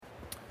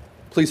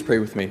Please pray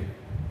with me.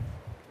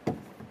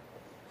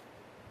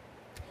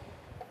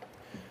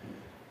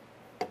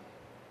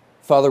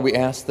 Father, we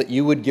ask that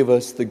you would give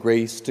us the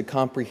grace to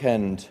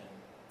comprehend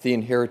the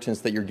inheritance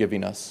that you're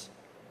giving us.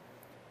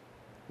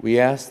 We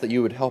ask that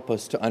you would help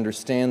us to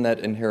understand that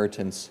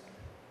inheritance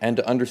and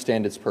to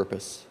understand its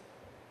purpose.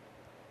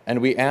 And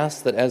we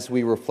ask that as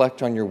we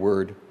reflect on your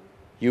word,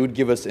 you would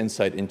give us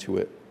insight into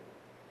it.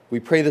 We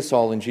pray this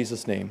all in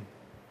Jesus' name.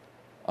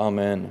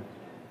 Amen.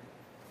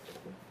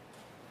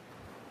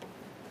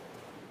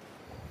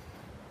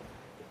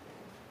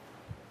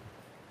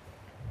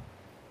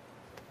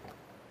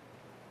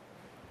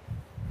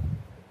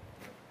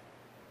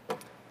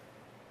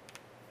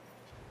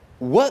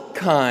 What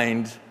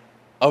kind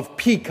of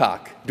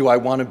peacock do I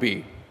want to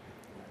be?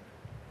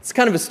 It's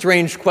kind of a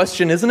strange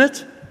question, isn't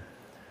it?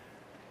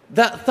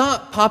 That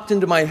thought popped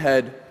into my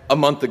head a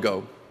month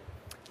ago.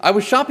 I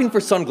was shopping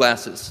for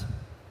sunglasses.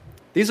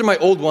 These are my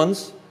old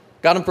ones.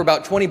 Got them for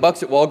about $20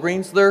 at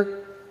Walgreens.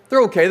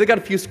 They're okay. They got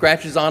a few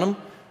scratches on them.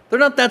 They're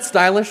not that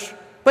stylish,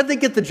 but they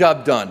get the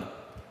job done.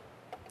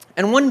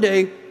 And one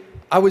day,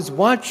 I was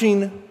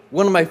watching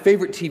one of my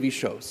favorite TV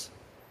shows,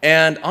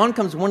 and on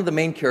comes one of the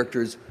main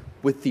characters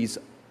with these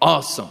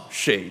awesome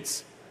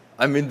shades.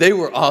 I mean, they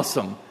were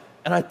awesome.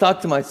 And I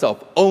thought to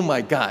myself, oh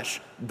my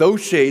gosh,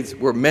 those shades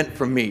were meant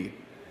for me.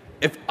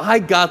 If I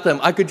got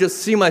them, I could just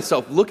see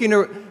myself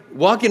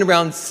walking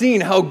around, seeing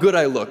how good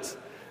I looked,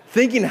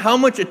 thinking how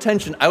much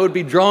attention I would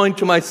be drawing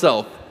to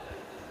myself.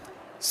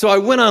 So I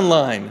went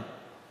online,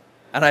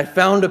 and I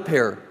found a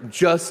pair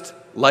just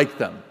like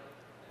them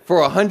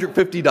for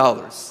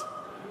 $150.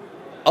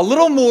 A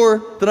little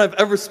more than I've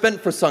ever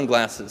spent for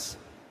sunglasses.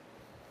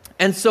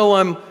 And so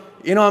I'm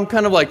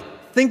kind of like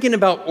thinking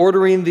about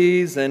ordering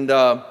these, and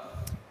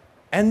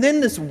then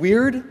this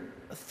weird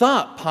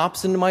thought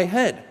pops into my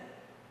head.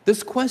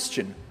 This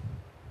question: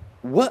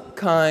 what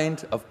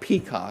kind of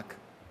peacock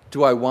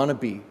do I want to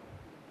be?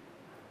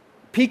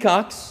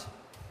 Peacocks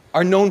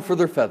are known for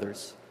their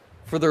feathers,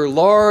 for their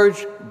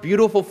large,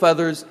 beautiful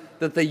feathers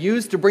that they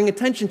use to bring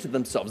attention to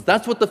themselves.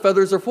 That's what the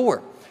feathers are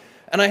for.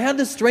 And I had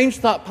this strange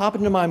thought pop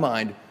into my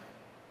mind.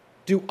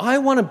 Do I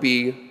want to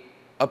be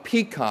a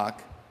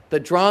peacock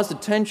that draws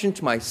attention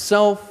to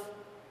myself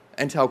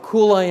and how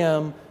cool I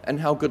am and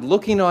how good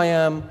looking I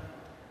am?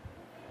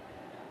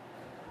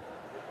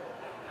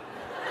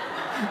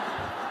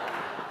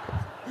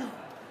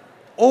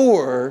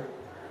 Or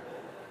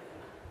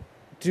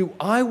do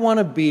I want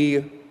to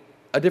be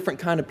a different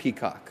kind of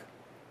peacock?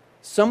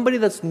 Somebody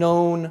that's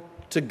known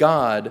to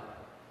God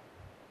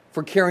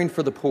for caring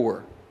for the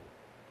poor.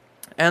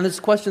 And this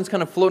question's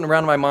kind of floating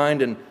around in my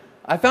mind, and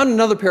I found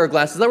another pair of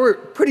glasses that were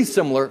pretty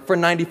similar for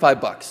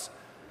 $95.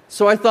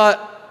 So I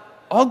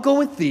thought, I'll go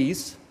with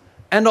these,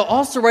 and I'll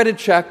also write a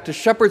check to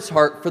Shepherd's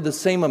Heart for the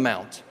same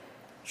amount.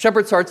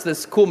 Shepherd's Heart's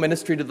this cool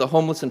ministry to the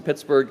homeless in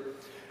Pittsburgh.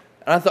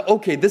 And I thought,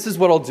 okay, this is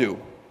what I'll do.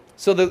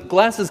 So the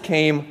glasses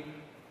came.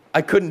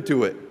 I couldn't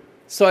do it.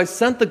 So I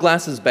sent the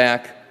glasses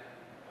back.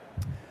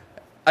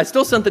 I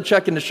still sent the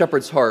check into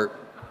Shepherd's Heart.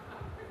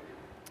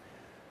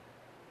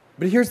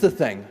 But here's the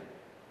thing.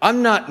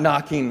 I'm not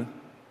knocking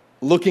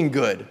looking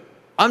good.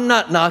 I'm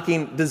not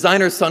knocking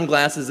designer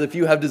sunglasses if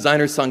you have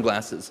designer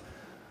sunglasses.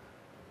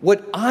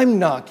 What I'm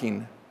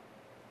knocking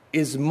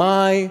is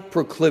my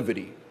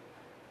proclivity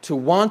to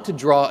want to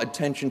draw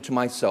attention to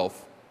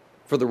myself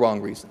for the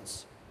wrong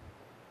reasons.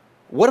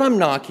 What I'm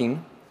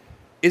knocking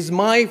is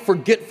my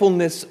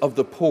forgetfulness of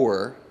the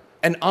poor,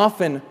 and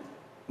often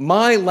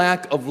my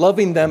lack of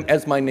loving them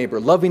as my neighbor,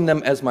 loving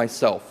them as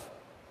myself.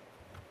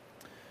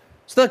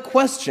 So that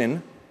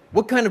question,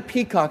 what kind of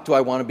peacock do I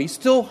want to be,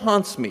 still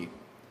haunts me.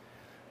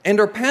 And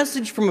our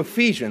passage from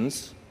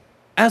Ephesians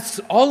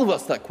asks all of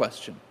us that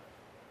question.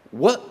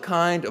 What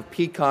kind of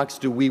peacocks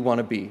do we want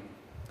to be?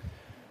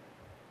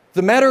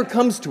 The matter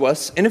comes to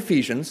us in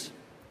Ephesians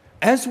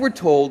as we're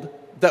told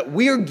that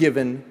we are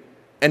given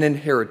an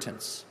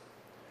inheritance.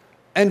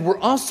 And we're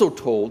also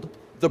told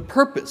the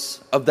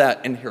purpose of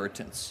that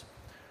inheritance.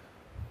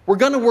 We're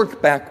going to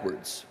work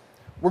backwards.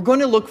 We're going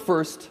to look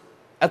first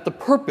at the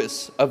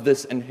purpose of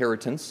this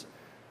inheritance,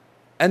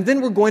 and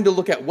then we're going to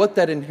look at what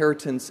that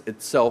inheritance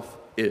itself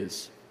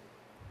is.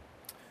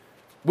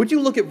 Would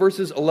you look at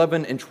verses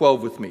 11 and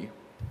 12 with me?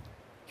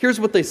 Here's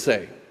what they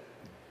say.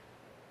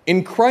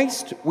 In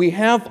Christ we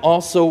have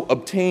also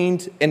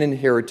obtained an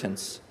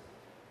inheritance,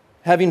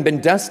 having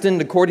been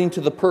destined according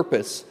to the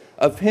purpose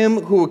of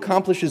him who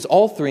accomplishes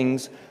all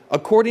things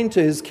according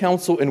to his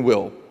counsel and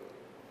will,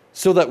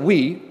 so that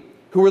we,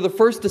 who were the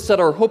first to set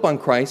our hope on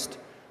Christ,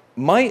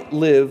 might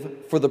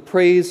live for the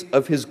praise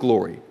of his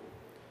glory.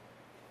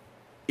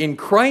 In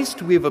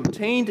Christ we have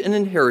obtained an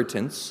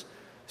inheritance,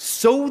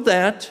 so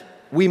that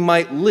we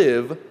might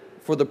live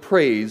for the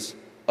praise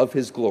of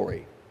his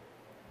glory.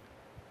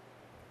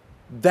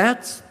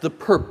 That's the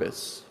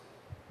purpose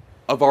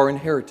of our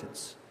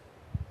inheritance,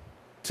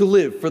 to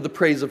live for the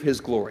praise of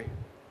his glory.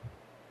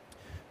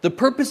 The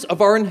purpose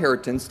of our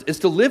inheritance is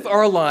to live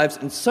our lives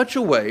in such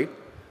a way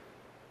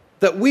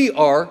that we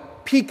are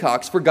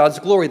peacocks for God's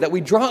glory, that we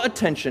draw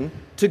attention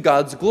to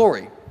God's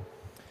glory.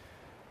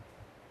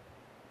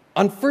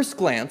 On first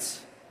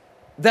glance,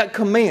 that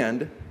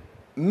command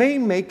may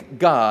make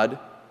God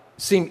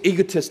seem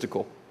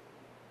egotistical.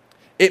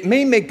 It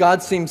may make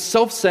God seem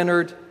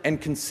self-centered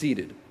and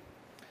conceited.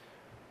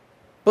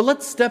 But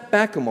let's step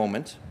back a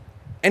moment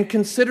and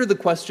consider the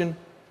question,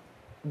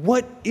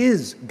 what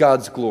is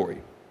God's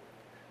glory?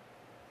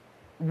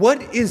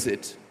 What is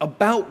it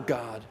about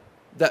God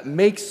that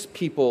makes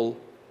people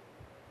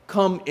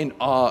come in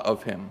awe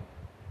of him?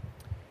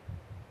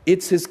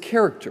 It's his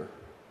character.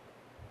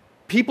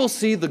 People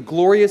see the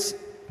glorious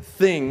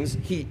things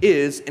he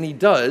is and he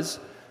does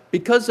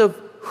because of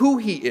who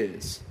he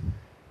is.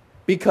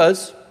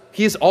 Because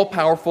he is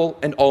all-powerful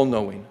and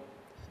all-knowing.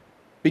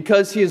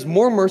 Because he is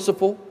more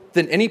merciful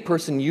than any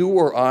person you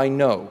or I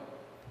know.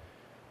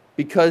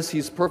 Because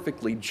he's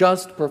perfectly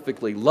just,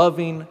 perfectly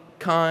loving,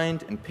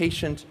 kind, and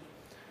patient.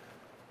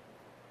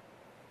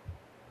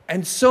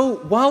 And so,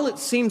 while it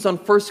seems on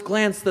first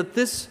glance that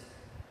this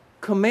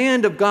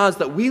command of God's,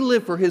 that we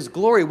live for his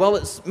glory, while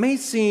it may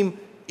seem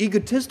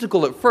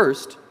egotistical at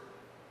first,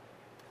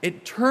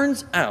 it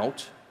turns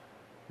out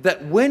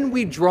that when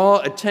we draw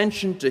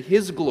attention to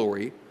his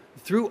glory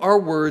through our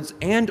words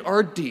and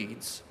our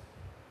deeds,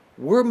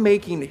 we're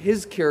making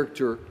his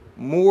character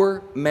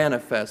more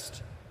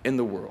manifest in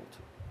the world.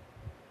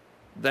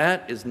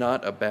 That is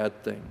not a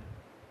bad thing.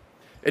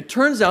 It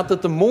turns out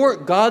that the more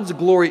God's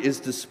glory is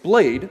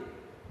displayed,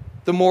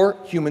 the more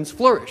humans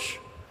flourish.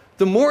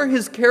 The more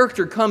his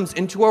character comes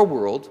into our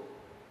world,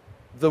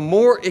 the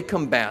more it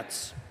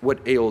combats what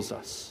ails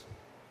us.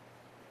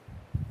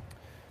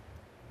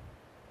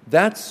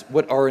 That's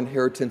what our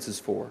inheritance is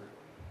for,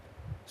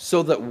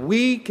 so that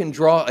we can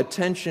draw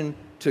attention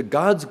to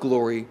God's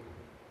glory,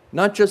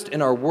 not just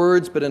in our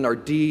words, but in our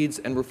deeds,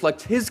 and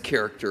reflect his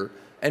character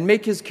and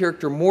make his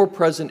character more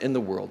present in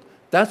the world.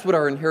 That's what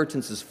our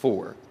inheritance is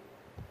for.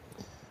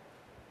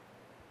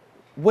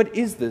 What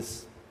is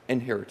this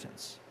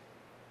inheritance?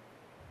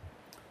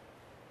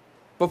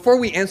 Before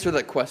we answer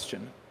that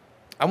question,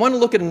 I want to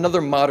look at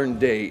another modern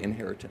day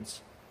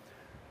inheritance.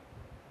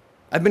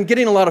 I've been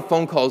getting a lot of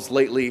phone calls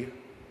lately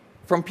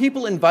from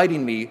people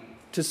inviting me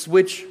to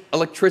switch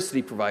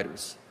electricity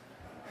providers.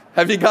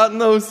 Have you gotten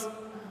those?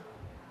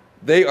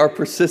 They are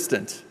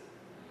persistent.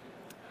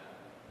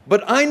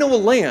 But I know a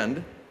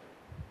land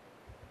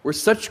where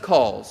such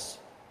calls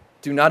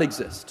do not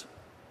exist.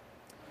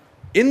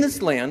 In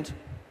this land,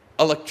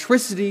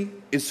 electricity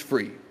is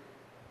free.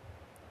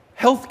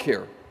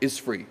 Healthcare is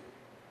free.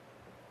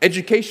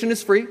 Education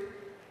is free,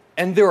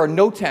 and there are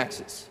no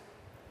taxes.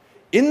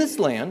 In this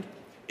land,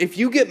 if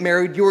you get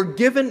married, you are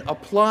given a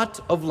plot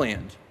of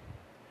land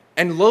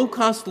and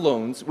low-cost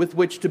loans with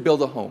which to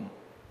build a home.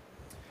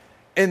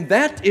 And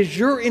that is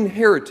your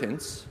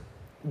inheritance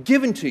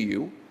given to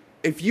you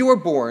if you are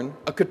born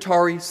a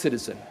Qatari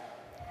citizen.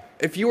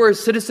 If you are a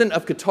citizen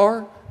of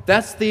Qatar,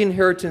 that's the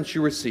inheritance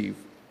you receive.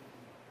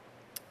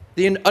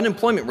 The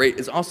unemployment rate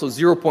is also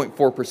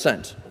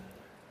 0.4%.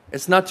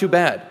 It's not too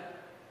bad.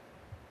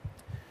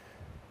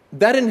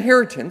 That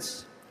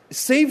inheritance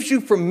saves you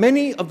from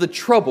many of the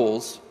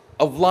troubles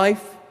of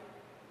life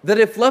that,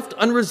 if left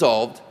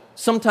unresolved,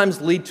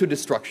 sometimes lead to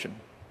destruction.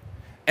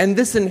 And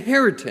this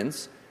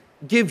inheritance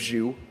gives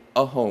you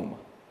a home.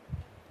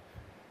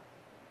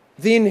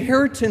 The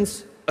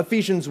inheritance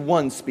Ephesians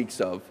 1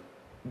 speaks of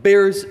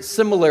bears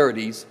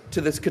similarities to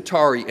this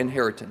Qatari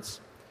inheritance.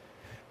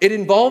 It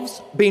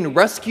involves being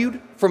rescued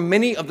from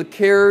many of the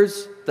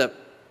cares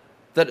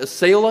that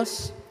assail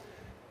us,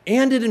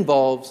 and it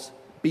involves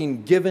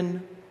being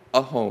given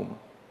a home.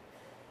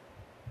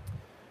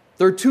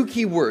 There are two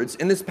key words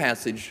in this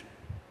passage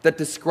that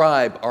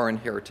describe our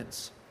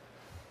inheritance: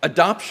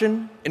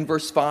 adoption in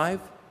verse 5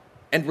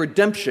 and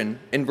redemption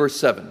in verse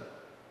 7.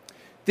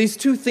 These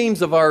two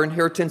themes of our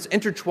inheritance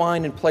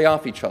intertwine and play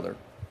off each other.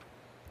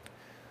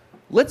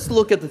 Let's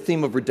look at the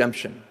theme of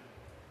redemption.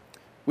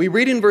 We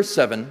read in verse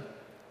 7,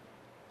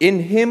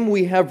 "In him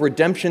we have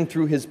redemption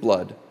through his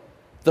blood,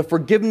 the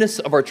forgiveness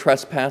of our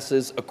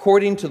trespasses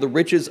according to the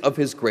riches of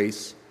his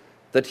grace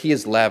that he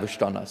has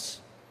lavished on us."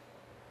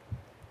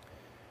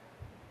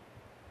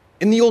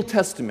 In the Old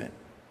Testament,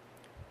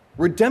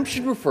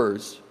 redemption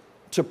refers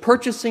to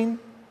purchasing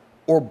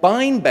or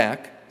buying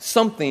back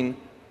something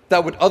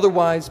that would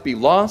otherwise be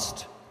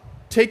lost,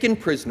 taken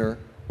prisoner,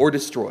 or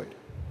destroyed.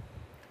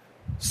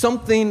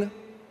 Something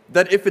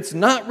that, if it's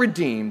not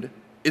redeemed,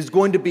 is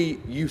going to be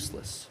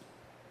useless.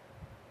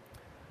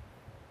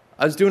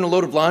 I was doing a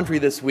load of laundry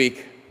this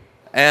week,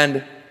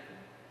 and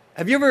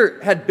have you ever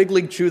had Big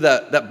League Chew,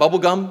 that bubble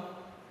gum?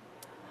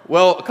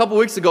 Well, a couple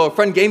weeks ago, a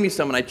friend gave me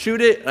some, and I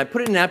chewed it, and I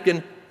put it in a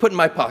napkin, put it in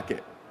my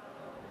pocket.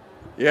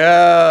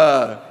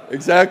 Yeah,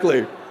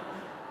 exactly.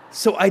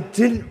 So I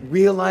didn't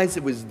realize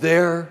it was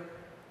there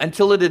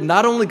until it had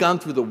not only gone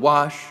through the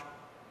wash,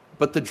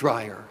 but the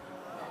dryer.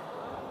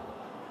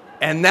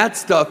 And that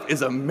stuff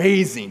is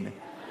amazing.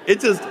 It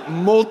just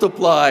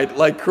multiplied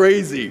like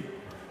crazy.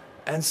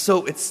 And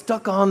so it's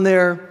stuck on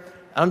there.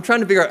 I'm trying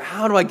to figure out,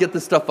 how do I get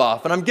this stuff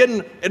off? And I'm getting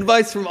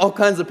advice from all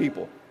kinds of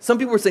people. Some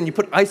people are saying you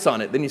put ice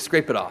on it, then you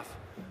scrape it off.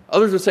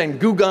 Others are saying,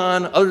 goo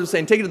gone. Others are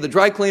saying, take it to the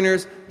dry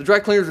cleaners. The dry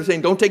cleaners are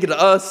saying, don't take it to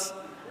us.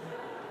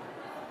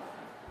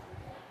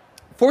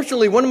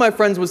 Fortunately, one of my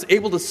friends was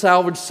able to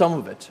salvage some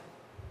of it.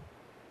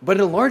 But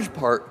in large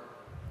part,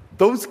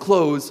 those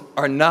clothes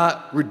are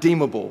not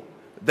redeemable.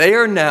 They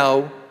are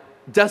now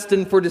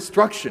destined for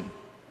destruction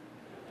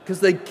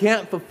because they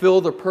can't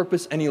fulfill their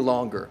purpose any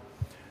longer.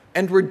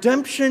 And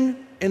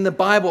redemption in the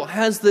Bible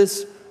has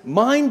this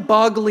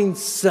mind-boggling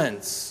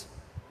sense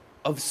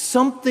of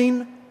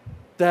something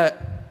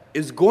that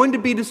is going to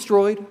be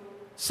destroyed,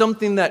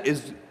 something that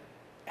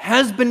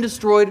has been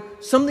destroyed,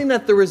 something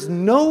that there is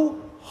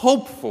no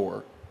hope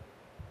for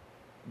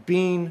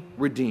being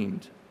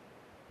redeemed.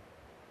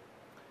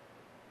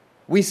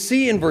 We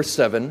see in verse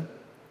 7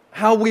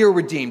 how we are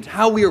redeemed,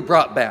 how we are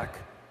brought back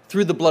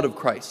through the blood of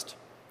Christ.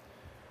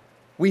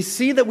 We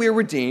see that we are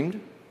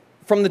redeemed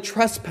from the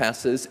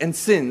trespasses and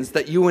sins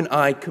that you and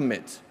I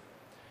commit.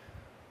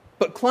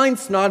 But Klyne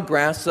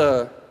Snodgrass,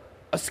 a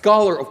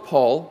scholar of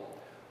Paul,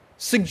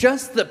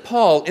 suggests that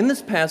Paul, in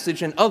this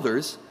passage and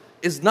others,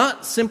 is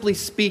not simply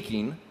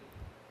speaking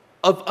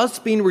of us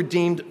being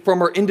redeemed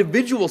from our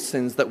individual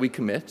sins that we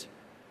commit,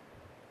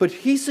 but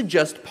he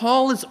suggests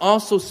Paul is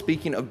also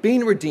speaking of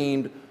being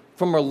redeemed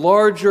from a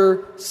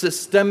larger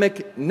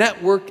systemic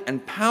network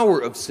and power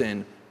of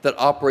sin that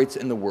operates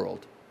in the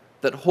world,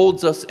 that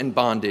holds us in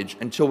bondage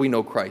until we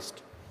know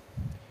Christ.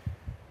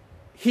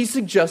 He's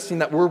suggesting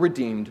that we're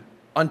redeemed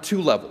on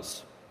two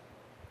levels.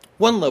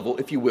 One level,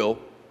 if you will,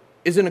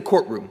 is in a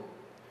courtroom,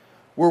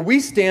 where we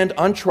stand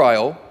on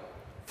trial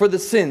for the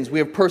sins we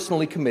have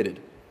personally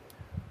committed.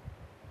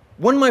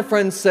 One of my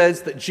friends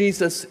says that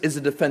Jesus is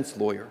a defense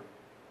lawyer.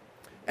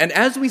 And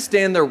as we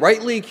stand there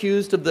rightly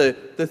accused of the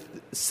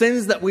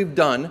sins that we've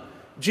done,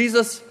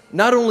 Jesus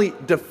not only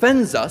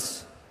defends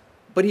us,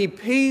 but he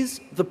pays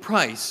the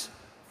price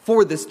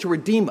for this to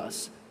redeem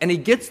us. And he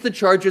gets the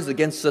charges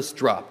against us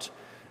dropped.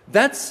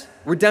 That's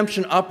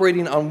redemption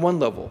operating on one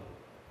level.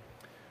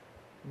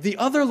 The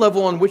other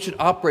level on which it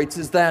operates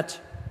is that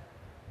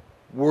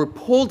we're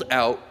pulled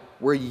out,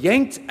 we're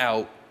yanked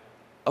out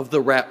of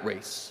the rat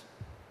race.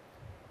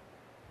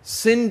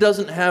 Sin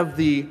doesn't have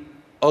the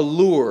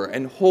allure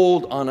and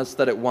hold on us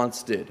that it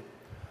once did.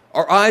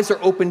 Our eyes are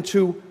open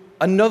to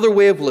another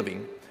way of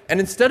living.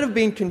 And instead of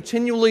being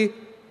continually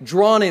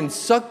drawn in,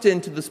 sucked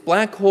into this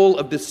black hole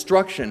of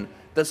destruction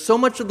that so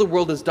much of the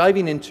world is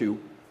diving into,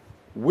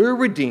 we're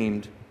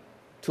redeemed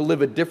to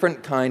live a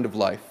different kind of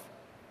life.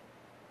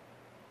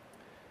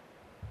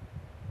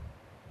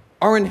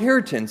 Our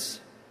inheritance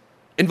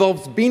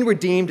involves being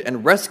redeemed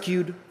and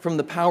rescued from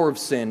the power of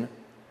sin,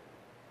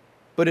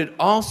 but it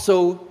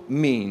also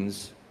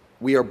means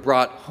we are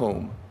brought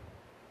home.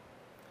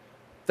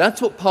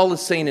 That's what Paul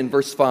is saying in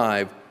verse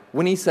 5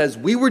 when he says,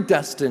 we were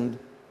destined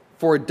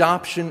for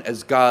adoption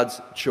as God's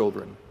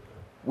children.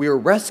 We are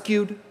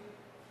rescued,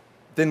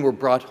 then we're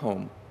brought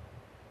home.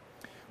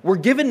 We're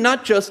given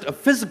not just a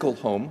physical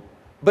home,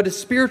 but a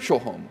spiritual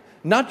home.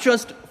 Not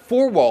just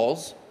four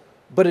walls,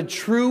 but a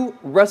true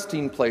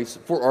resting place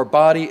for our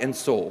body and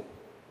soul.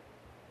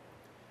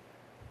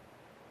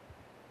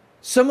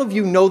 Some of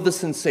you know the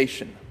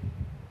sensation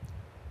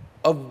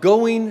of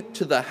going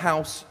to the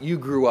house you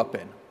grew up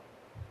in,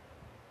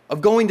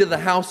 of going to the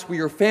house where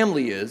your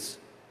family is,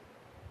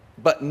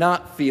 but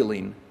not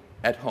feeling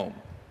at home.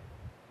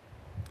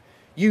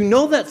 You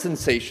know that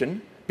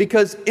sensation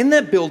because in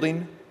that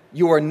building,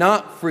 you are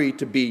not free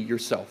to be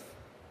yourself.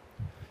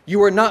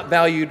 You are not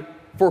valued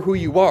for who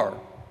you are.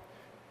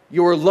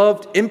 You are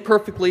loved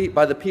imperfectly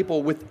by the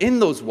people within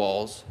those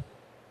walls,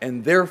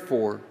 and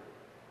therefore,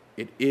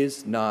 it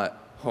is not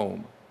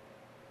home.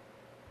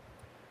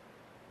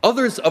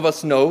 Others of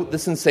us know the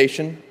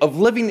sensation of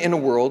living in a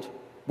world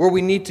where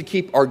we need to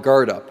keep our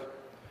guard up.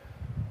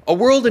 A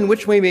world in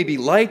which we may be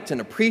liked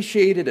and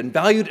appreciated and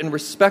valued and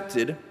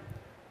respected,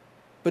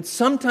 but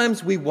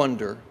sometimes we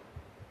wonder,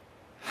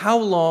 how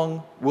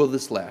long will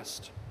this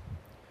last?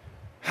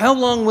 How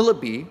long will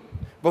it be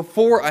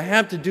before I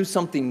have to do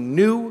something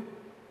new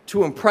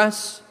to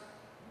impress,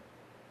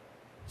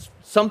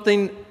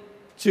 something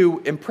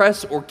to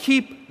impress or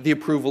keep the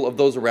approval of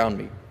those around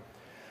me?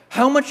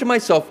 How much of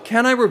myself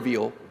can I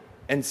reveal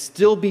and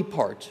still be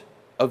part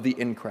of the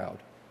in crowd?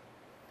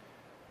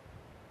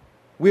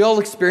 We all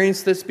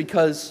experience this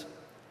because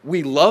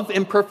we love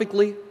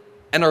imperfectly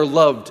and are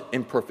loved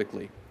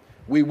imperfectly.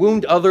 We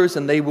wound others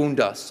and they wound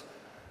us.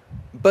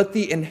 But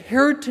the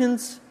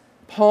inheritance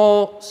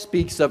Paul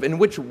speaks of, in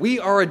which we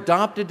are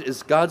adopted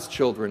as God's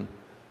children,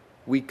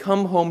 we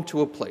come home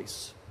to a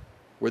place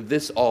where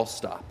this all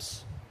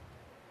stops.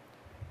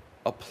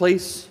 A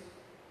place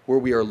where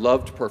we are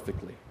loved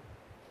perfectly.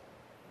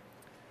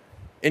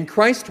 In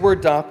Christ, we're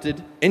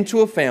adopted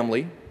into a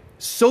family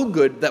so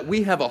good that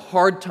we have a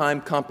hard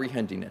time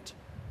comprehending it.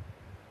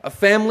 A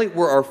family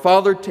where our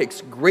Father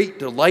takes great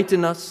delight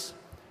in us,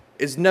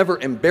 is never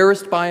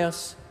embarrassed by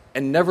us,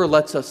 and never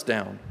lets us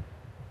down.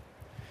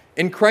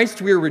 In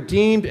Christ, we are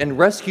redeemed and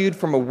rescued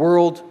from a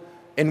world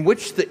in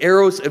which the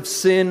arrows of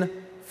sin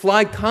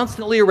fly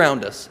constantly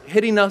around us,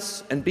 hitting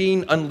us and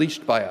being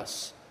unleashed by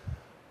us.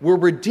 We're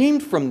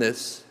redeemed from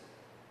this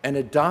and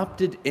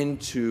adopted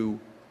into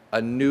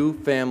a new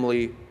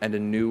family and a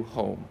new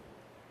home.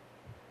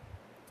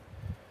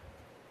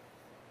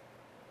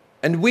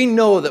 And we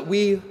know that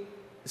we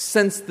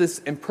sense this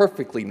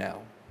imperfectly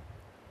now.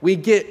 We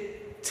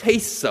get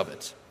tastes of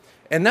it.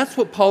 And that's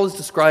what Paul is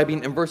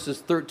describing in verses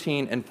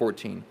 13 and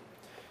 14.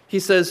 He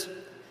says,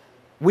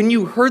 "When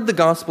you heard the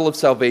gospel of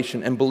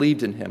salvation and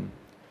believed in him,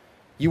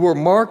 you were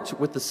marked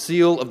with the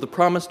seal of the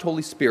promised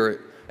Holy Spirit."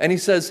 And he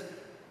says,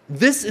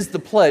 this is the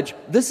pledge,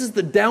 this is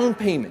the down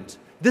payment,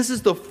 this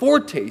is the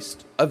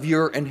foretaste of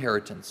your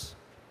inheritance.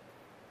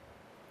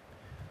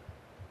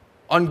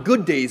 On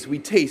good days, we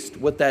taste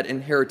what that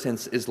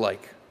inheritance is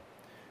like.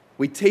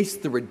 We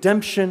taste the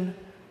redemption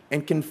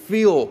and can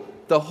feel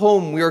the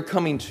home we are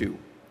coming to.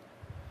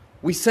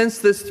 We sense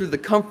this through the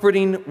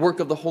comforting work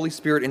of the Holy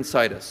Spirit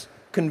inside us,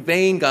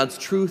 conveying God's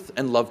truth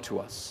and love to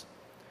us.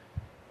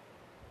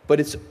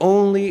 But it's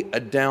only a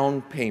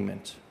down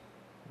payment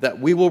that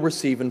we will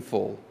receive in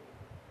full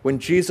when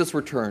Jesus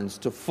returns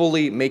to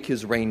fully make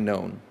his reign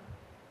known.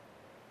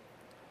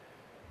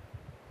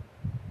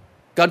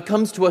 God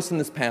comes to us in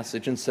this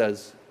passage and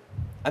says,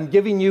 "I'm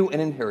giving you an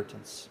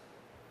inheritance,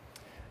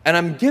 and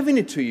I'm giving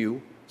it to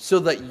you so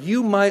that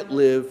you might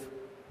live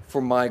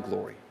for my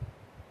glory."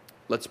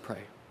 Let's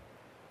pray.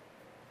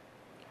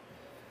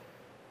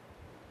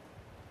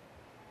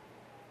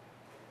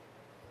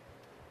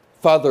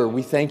 Father,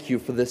 we thank you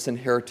for this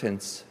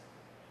inheritance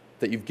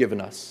that you've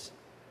given us.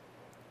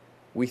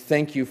 We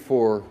thank you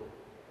for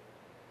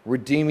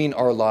redeeming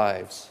our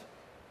lives,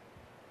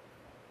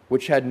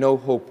 which had no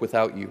hope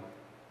without you.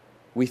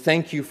 We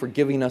thank you for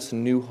giving us a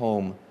new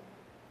home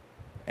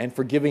and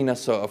for giving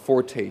us a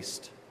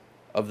foretaste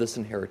of this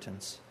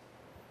inheritance.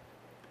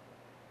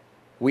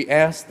 We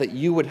ask that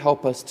you would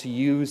help us to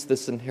use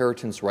this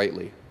inheritance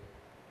rightly,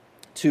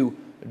 to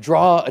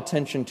draw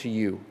attention to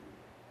you.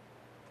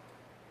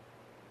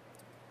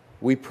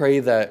 We pray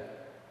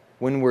that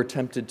when we're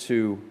tempted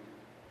to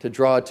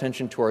draw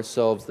attention to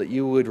ourselves, that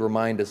you would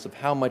remind us of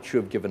how much you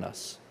have given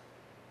us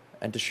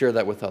and to share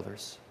that with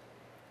others.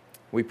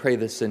 We pray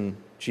this in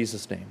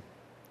Jesus' name.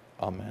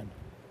 Amen.